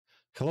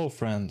Hello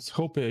friends,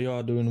 hope you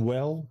are doing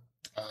well.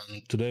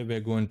 Today we are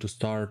going to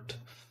start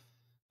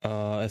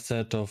a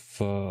set of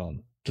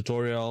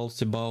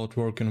tutorials about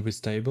working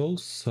with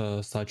tables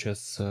such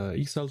as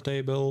Excel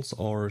tables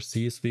or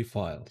CSV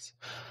files.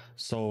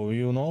 So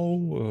you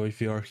know, if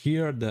you are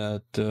here,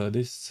 that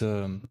this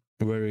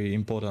very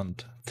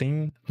important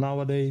thing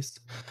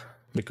nowadays,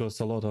 because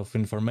a lot of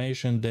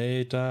information,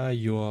 data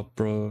you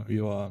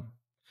are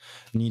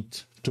need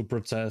to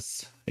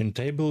process in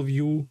table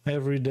view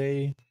every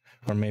day,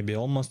 or maybe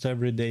almost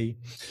every day.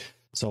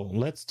 So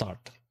let's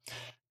start.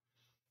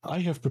 I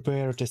have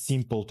prepared a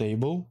simple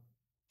table.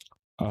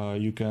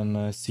 You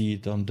can see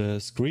it on the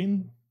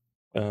screen.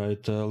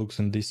 It looks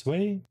in this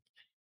way.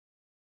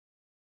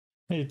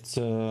 It's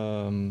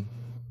a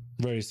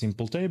very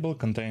simple table,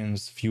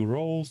 contains few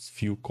rows,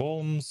 few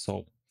columns.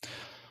 So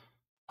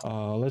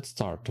let's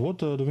start. What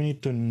do we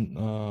need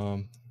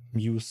to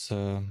use?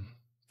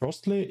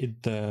 Firstly,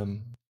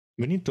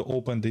 we need to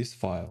open this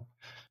file.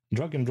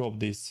 Drag and drop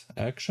this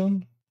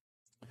action.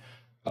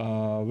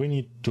 We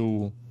need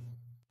to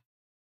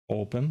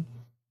open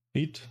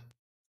it.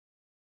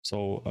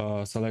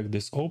 So select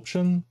this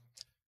option,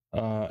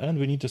 and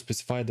we need to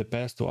specify the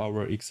path to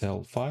our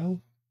Excel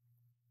file.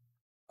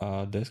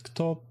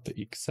 Desktop,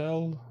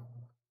 Excel.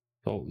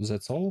 So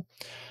that's all.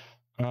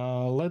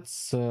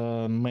 Let's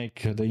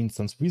make the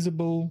instance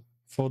visible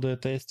for the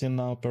testing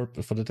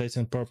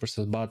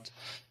purposes, but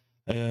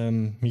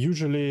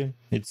usually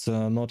it's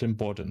not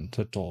important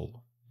at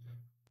all.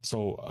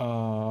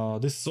 So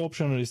this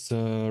option is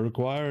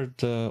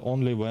required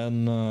only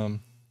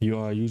when you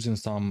are using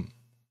some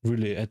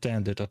really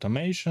attended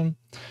automation.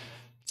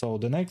 So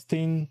the next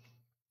thing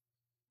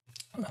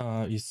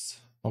is,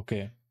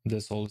 okay,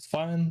 this all is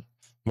fine,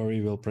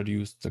 very well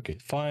produced, okay,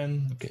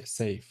 fine, okay,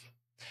 save.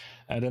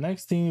 And the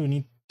next thing, we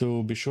need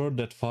to be sure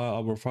that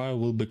our file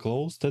will be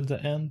closed at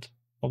the end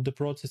of the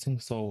processing.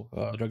 So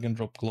drag and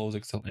drop close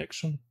Excel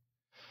action.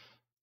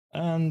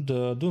 And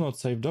do not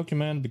save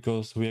document,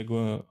 because we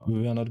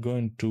are not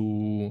going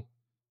to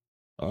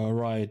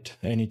write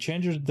any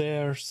changes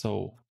there.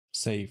 So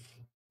save.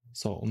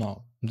 So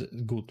now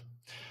good.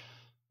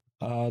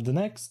 The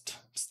next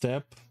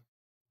step,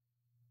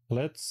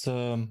 let's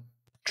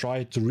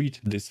try to read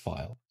this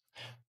file.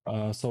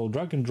 So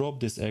drag and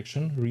drop this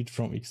action, read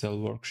from Excel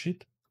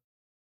worksheet.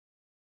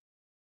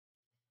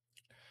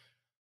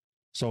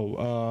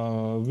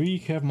 So we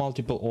have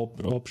multiple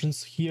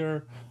options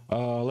here.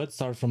 Let's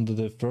start from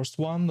the first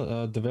one,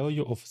 the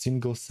value of a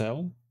single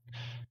cell.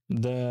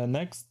 The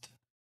next,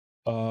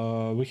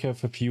 we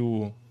have a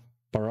few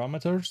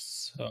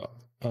parameters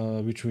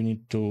which we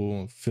need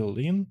to fill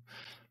in.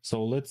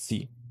 So let's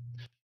see.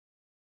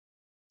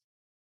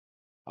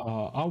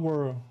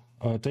 Our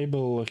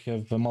table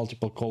have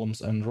multiple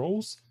columns and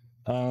rows,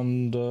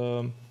 and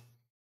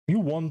you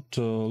want,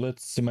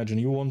 let's imagine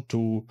you want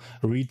to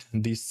read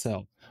this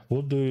cell.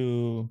 What do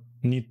you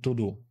need to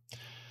do?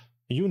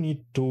 You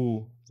need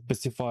to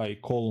specify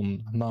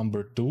column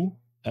number 2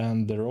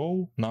 and the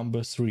row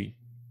number 3.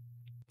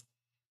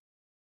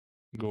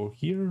 Go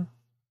here,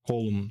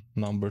 column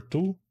number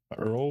 2,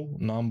 row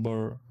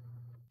number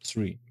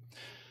 3.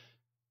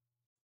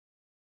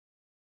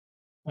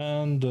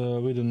 And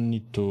we don't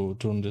need to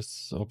turn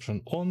this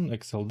option on.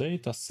 Excel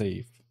data,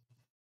 save.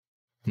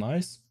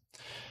 Nice.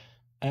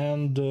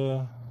 And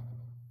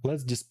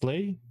let's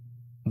display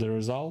the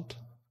result.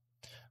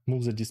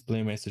 Move the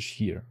display message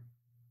here.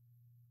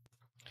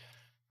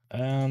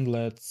 And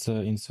let's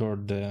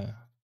insert the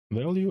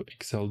value,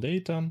 Excel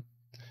data.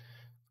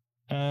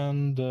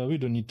 And we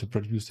don't need to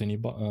produce any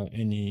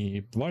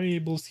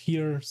variables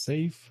here.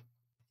 Save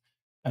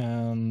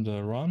and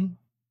run.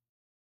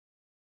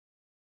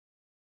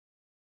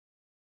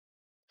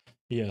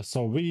 Yeah,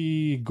 so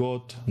we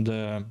got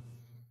the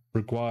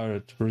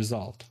required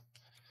result.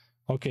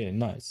 Okay,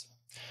 nice.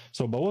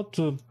 So, but what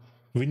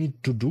we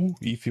need to do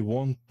if you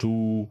want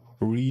to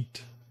read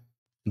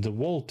the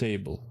whole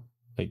table,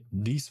 like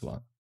this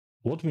one?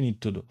 What we need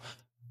to do?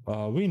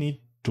 We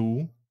need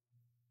to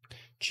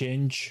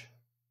change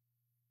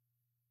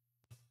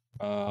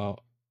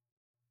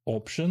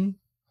option,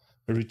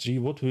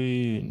 retrieve. What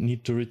we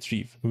need to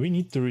retrieve? We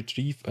need to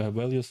retrieve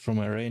values from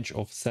a range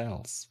of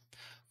cells.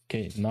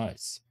 Okay,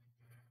 nice.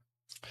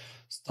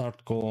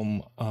 Start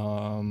column,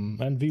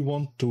 and we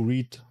want to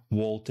read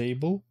whole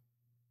table.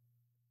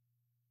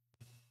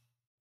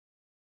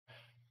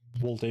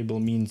 Whole table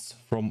means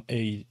from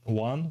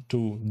A1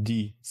 to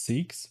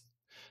D6.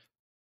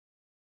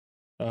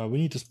 We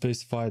need to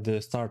specify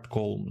the start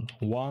column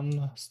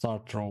 1,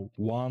 start row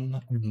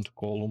 1, and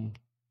column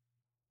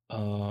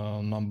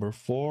number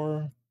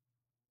 4,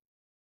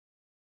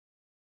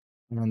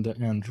 and the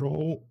end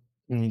row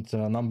needs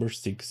number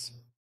 6.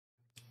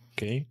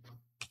 Okay,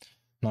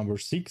 number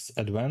 6,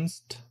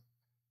 advanced.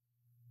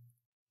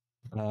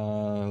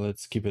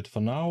 Let's keep it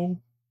for now.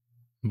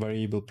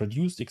 Variable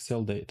produced,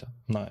 Excel data.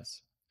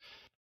 Nice.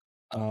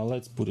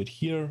 Let's put it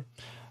here.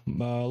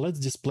 Let's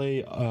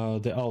display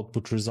the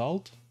output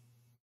result.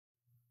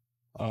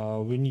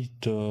 We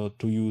need to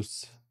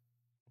use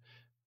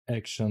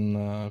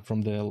action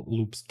from the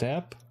loops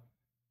tab.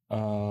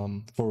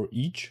 For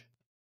each,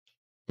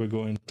 we're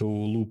going to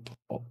loop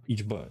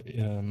each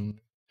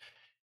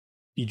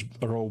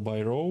row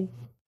by row,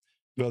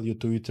 value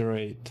to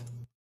iterate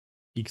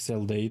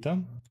Excel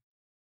data,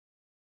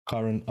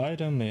 current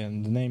item,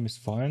 and the name is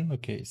fine.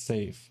 Okay,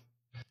 save.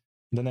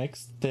 The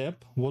next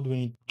step, what we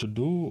need to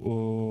do,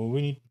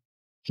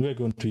 we're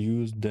going to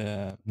use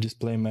the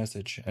display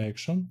message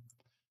action.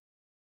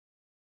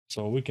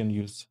 So we can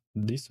use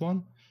this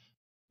one,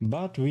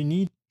 but we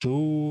need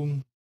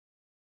to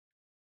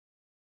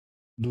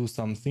do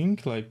something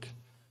like,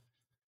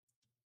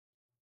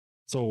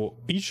 so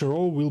each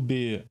row will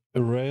be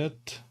read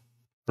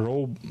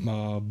row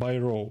by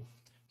row.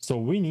 So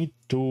we need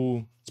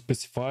to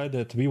specify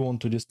that we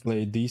want to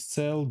display this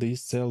cell,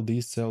 this cell,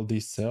 this cell,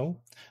 this cell,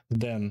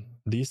 then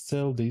this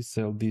cell, this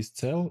cell, this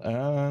cell,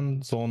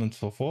 and so on and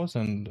so forth,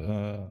 and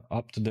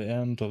up to the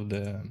end of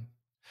the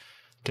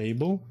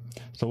table.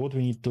 So what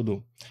we need to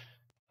do,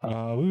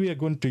 we are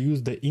going to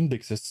use the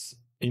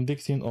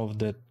indexing of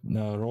that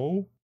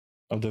row,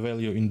 of the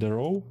value in the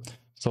row.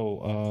 So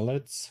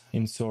let's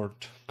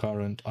insert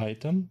current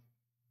item.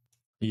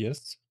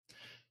 Yes.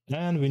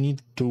 And we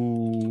need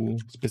to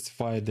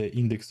specify the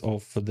index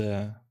of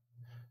the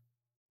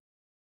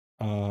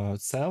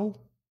cell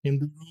in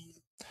the row.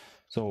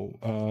 So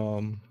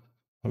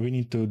we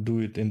need to do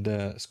it in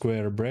the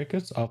square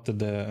brackets after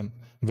the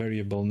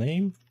variable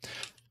name.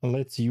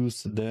 Let's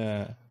use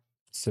the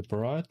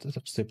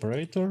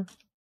separator.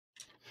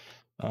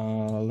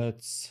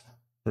 Let's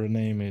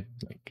rename it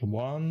like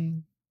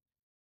 1,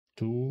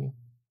 2,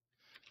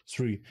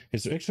 3.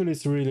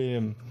 It's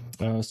really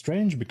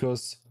strange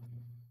because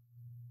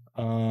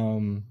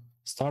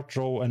start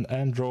row and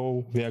end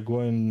row we are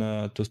going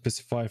to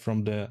specify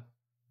from the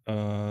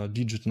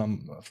digit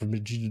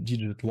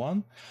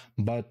 1,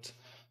 but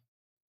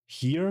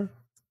here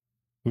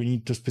we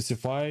need to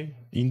specify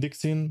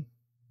indexing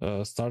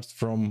starts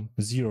from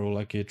 0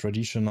 like a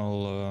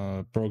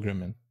traditional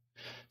programming.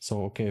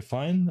 So okay,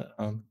 fine.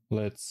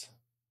 Let's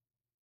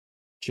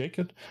check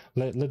it.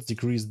 Let's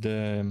decrease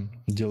the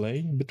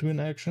delay between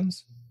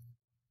actions.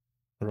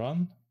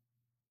 Run.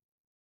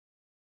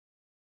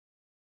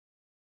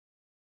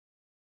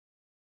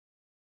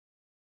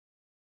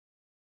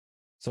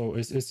 So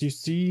as you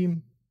see,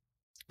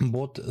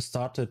 bot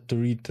started to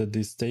read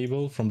this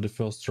table from the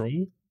first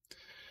row,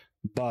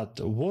 but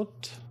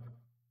what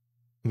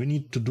we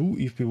need to do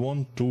if we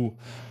want to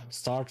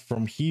start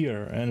from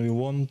here and we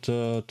want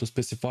to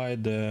specify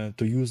to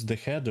use the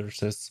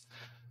headers as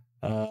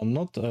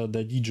not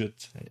the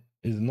digit,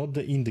 is not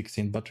the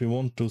indexing, but we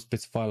want to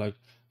specify like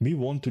we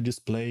want to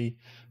display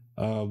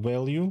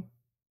value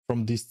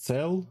from this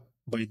cell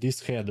by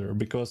this header,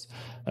 because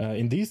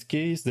in this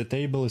case the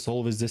table is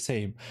always the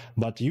same,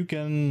 but you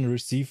can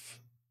receive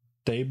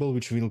table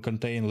which will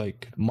contain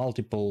like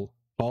multiple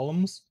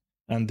columns,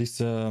 and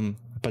this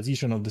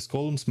position of these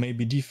columns may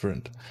be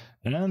different,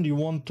 and you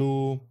want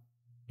to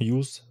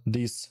use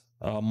these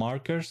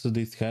markers,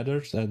 these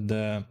headers at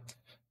the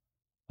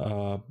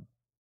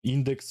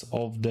index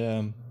of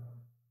the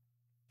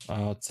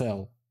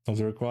cell, of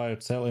the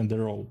required cell in the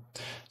row.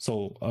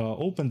 So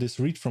open this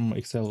read from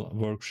Excel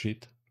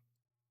worksheet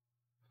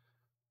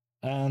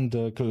and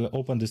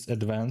open this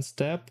advanced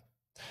tab,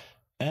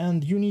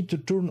 and you need to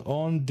turn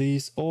on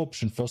this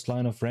option, first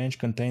line of range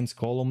contains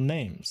column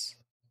names.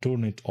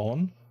 Turn it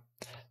on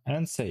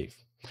and save.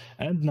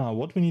 And now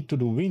what we need to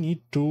do, we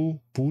need to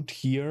put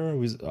here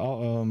with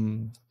all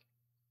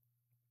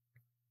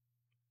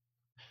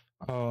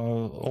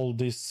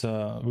this,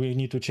 we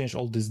need to change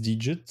all these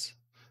digits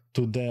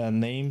to the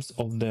names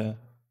of the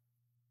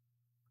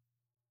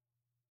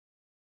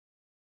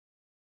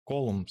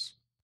columns.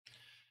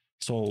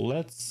 So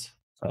let's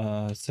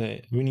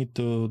say we need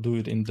to do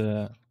it in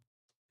the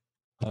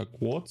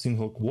quotes,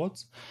 single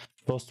quotes.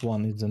 First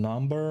one is the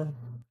number.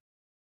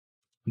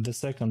 The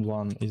second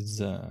one is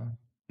the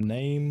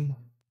name.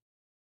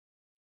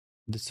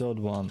 The third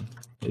one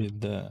is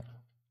the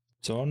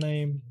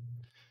surname.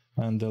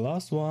 And the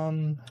last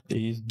one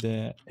is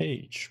the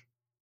age.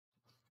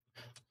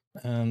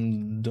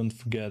 And don't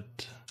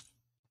forget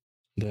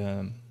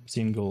the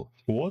single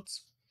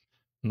quotes.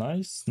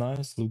 Nice,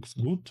 nice, looks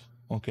good.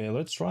 Okay,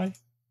 let's try.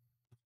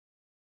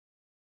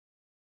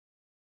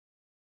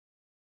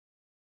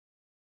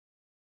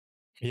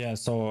 Yeah,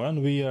 so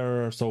and we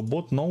are, so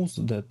bot knows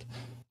that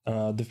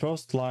the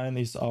first line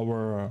is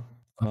our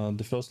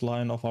the first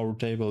line of our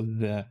table is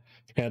the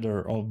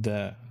header of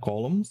the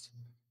columns.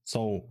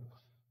 So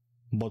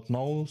bot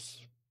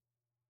knows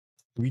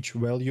which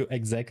value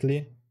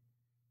exactly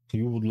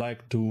you would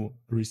like to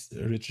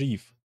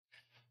retrieve.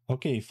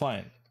 Okay,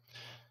 fine.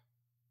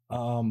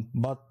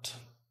 But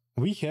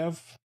we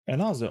have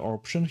another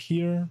option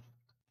here,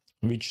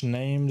 which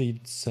named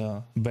its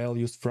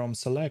values from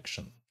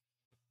selection.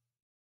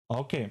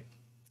 Okay,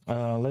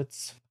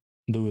 let's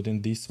do it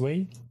in this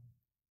way.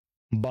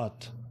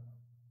 But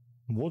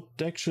what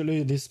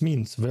actually this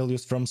means,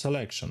 values from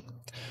selection?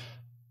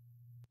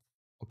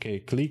 Okay,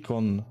 click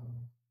on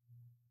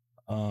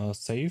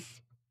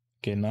save.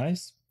 Okay,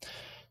 nice.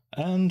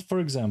 And for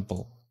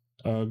example,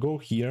 go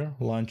here,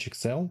 launch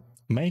Excel,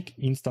 make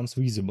instance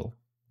visible.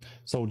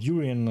 So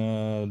during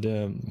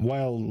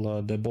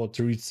while the bot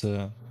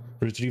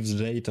retrieves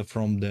data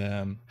from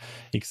the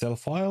Excel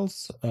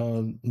files,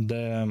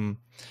 the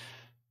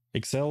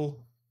Excel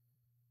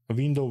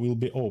window will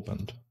be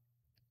opened.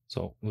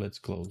 So let's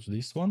close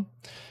this one.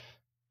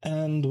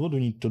 And what we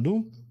need to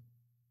do?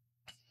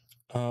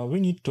 We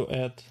need to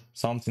add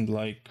something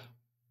like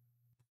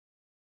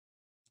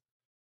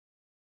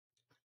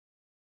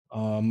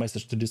a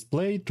message to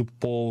display to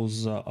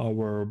pause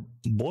our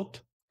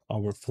bot,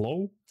 our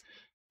flow.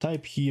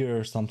 Type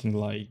here something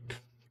like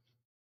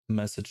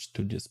message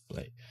to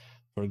display.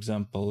 For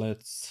example,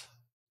 let's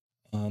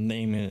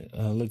name it,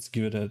 let's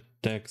give it a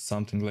text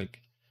something like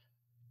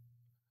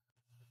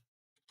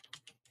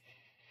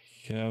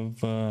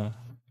have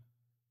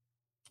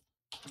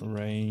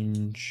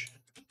range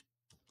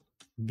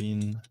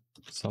been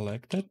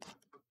selected,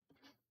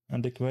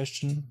 and the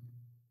question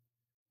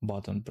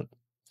button, but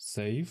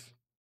save.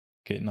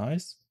 Okay,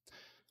 nice.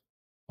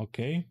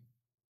 Okay,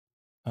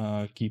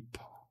 keep,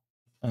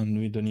 and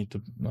we don't need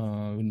to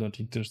we're not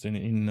interested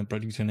in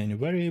predicting any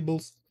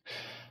variables.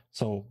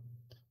 So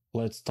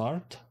let's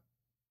start.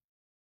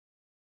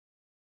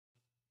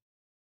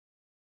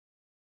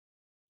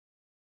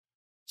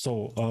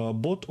 So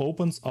bot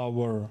opens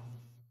our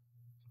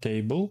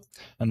table,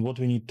 and what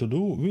we need to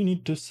do, we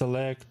need to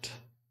select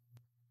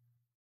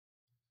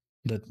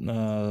that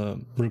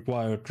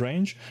required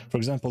range. For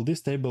example,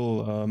 this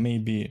table may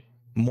be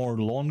more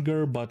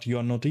longer, but you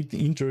are not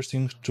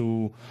interested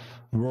to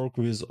work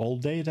with all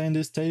data in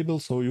this table,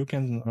 so you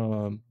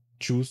can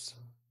choose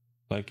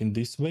like in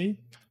this way,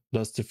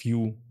 just a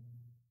few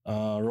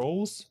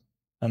rows,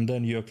 and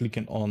then you're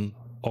clicking on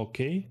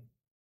OK.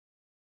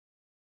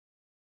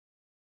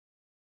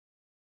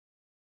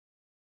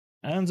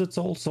 And that's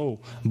also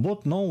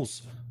bot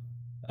knows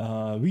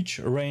which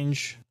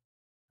range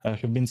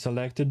have been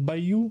selected by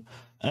you,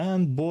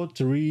 and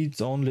bot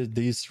reads only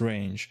this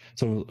range.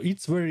 So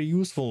it's very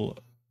useful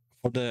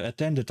for the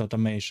attended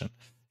automation.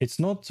 It's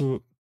not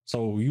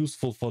so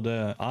useful for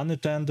the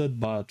unattended,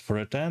 but for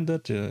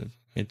attended,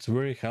 it's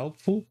very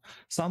helpful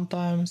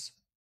sometimes.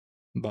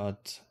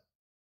 But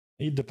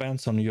it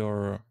depends on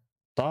your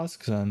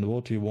tasks and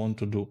what you want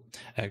to do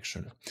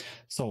actually.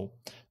 So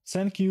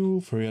thank you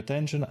for your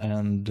attention,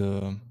 and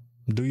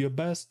do your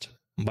best.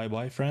 Bye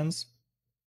bye, friends.